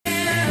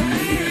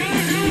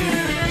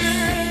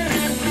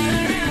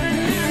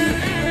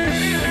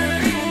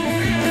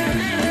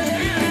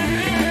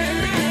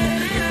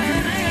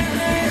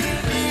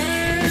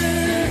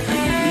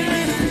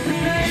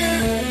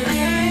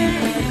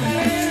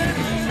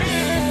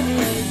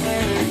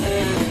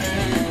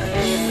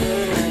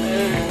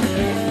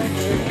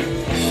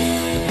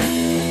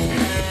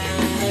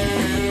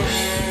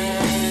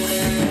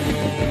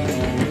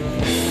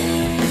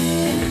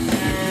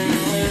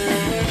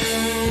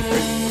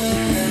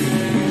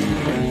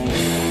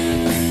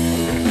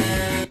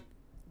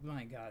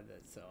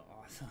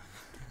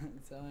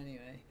So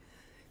anyway,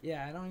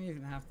 yeah, I don't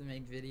even have to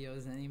make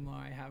videos anymore.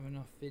 I have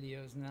enough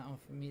videos now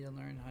for me to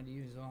learn how to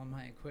use all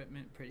my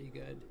equipment pretty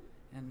good.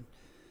 And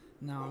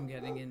now I'm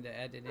getting into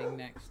editing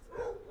next.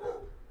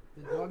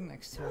 The dog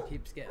next door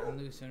keeps getting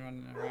loose and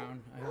running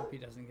around. I hope he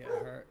doesn't get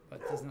hurt,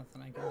 but there's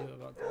nothing I can do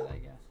about that, I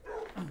guess.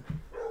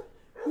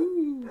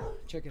 Woo!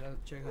 Check it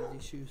out. Check out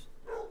these shoes.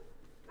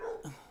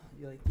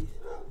 You like these?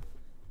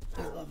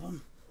 I love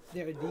them.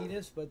 They're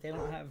Adidas, but they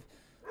don't have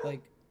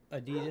like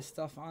Adidas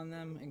stuff on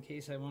them in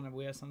case I want to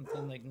wear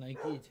something like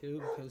Nike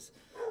too. Because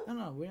I don't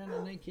know, wearing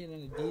a Nike and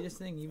an Adidas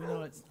thing, even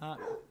though it's not,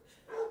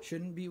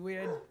 shouldn't be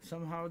weird.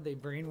 Somehow they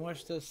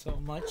brainwashed us so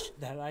much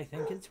that I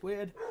think it's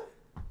weird.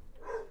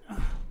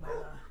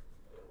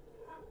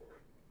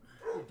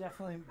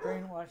 Definitely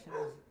brainwashing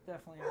is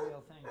definitely a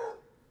real thing.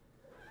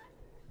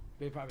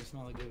 They probably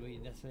smell like good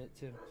weed. That's it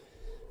too.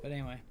 But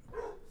anyway,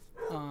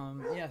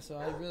 yeah. So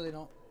I really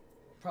don't.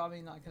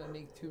 Probably not gonna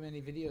make too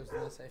many videos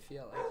unless I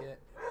feel like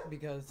it,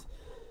 because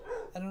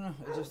I don't know.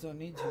 I just don't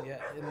need to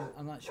yet, and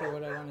I'm not sure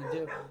what I want to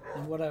do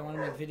and what I want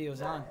to make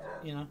videos on.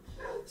 You know,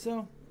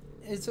 so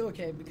it's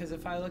okay because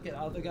if I look at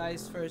other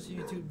guys' first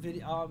YouTube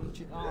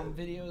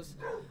videos,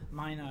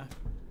 mine are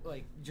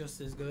like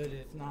just as good,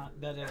 if not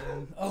better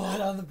than a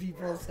lot of other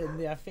people's, and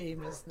they're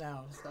famous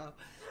now. So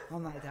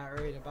I'm not that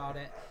worried about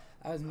it.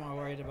 I was more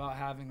worried about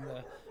having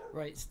the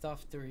right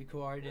stuff to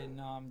record and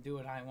do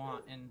what I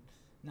want, and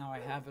now I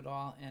have it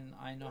all, and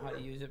I know how to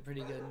use it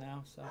pretty good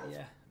now. So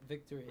yeah,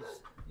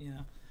 victories, you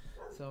know.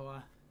 So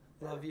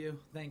love you.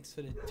 Thanks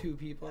for the 2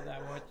 people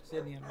that watched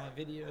any of my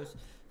videos.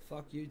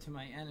 Fuck you to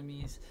my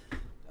enemies.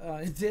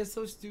 They're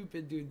so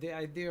stupid, dude.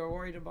 They are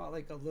worried about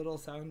like a little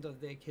sound of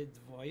their kid's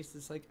voice.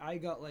 It's like I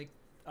got like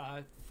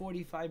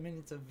 45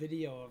 minutes of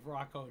video of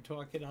Rocco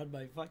talking on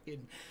my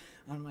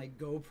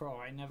GoPro.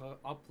 I never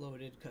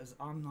uploaded because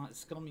I'm not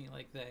scummy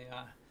like they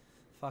are.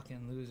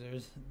 Fucking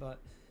losers. But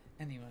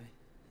anyway,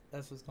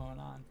 that's what's going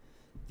on.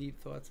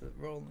 Deep Thoughts with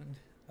Roland.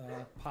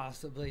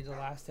 Possibly the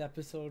last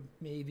episode,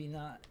 maybe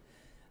not.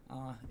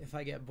 If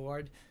I get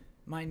bored.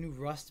 My new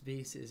Rust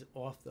base is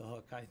off the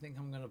hook. I think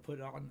I'm going to put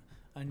on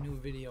a new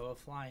video of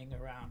flying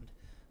around.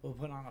 We'll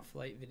put on a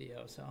flight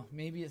video. So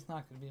maybe it's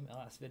not going to be my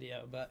last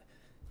video, but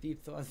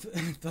Deep Thoughts,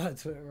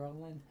 Thoughts with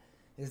Roland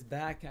is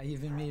back. I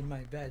even made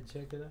my bed.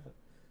 Check it out.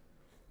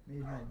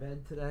 Made my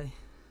bed today.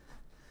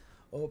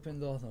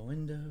 Opened all the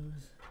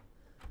windows.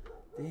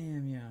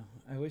 Damn, yeah.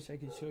 I wish I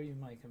could show you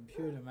my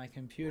computer. My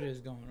computer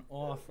is going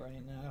off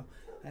right now.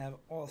 I have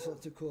all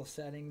sorts of cool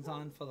settings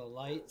on for the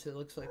lights. It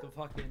looks like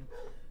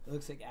it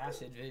looks like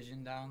acid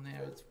vision down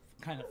there. It's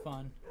kind of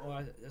fun.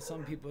 Or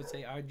some people would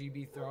say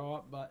RGB throw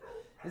up, but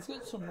it's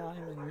got some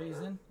rhyme and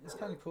reason. It's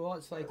kind of cool.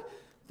 It's like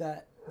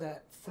that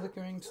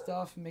flickering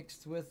stuff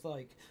mixed with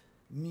like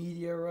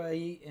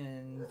meteorite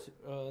and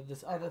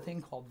this other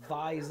thing called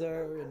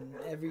visor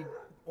and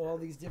all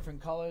these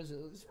different colors.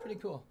 It's pretty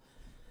cool.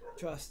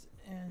 Trust.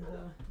 And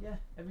yeah,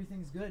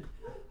 everything's good.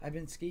 I've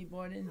been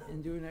skateboarding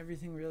and doing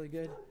everything really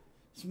good.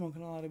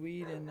 Smoking a lot of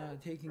weed and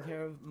taking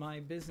care of my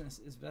business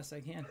as best I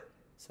can.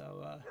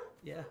 So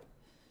yeah.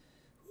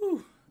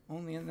 Woo.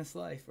 Only in this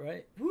life,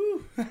 right?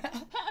 Woo.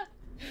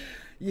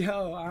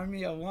 Yo,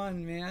 Army of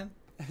One, man.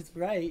 That's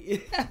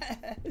right.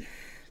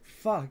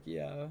 Fuck,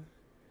 yo.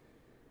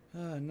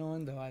 No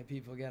wonder why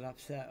people get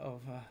upset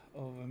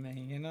over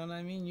me. You know what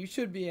I mean? You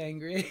should be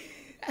angry.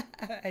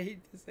 I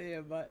hate to say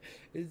it, but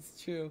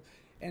it's true.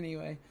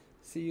 Anyway,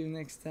 see you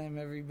next time,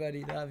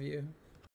 everybody. Love you.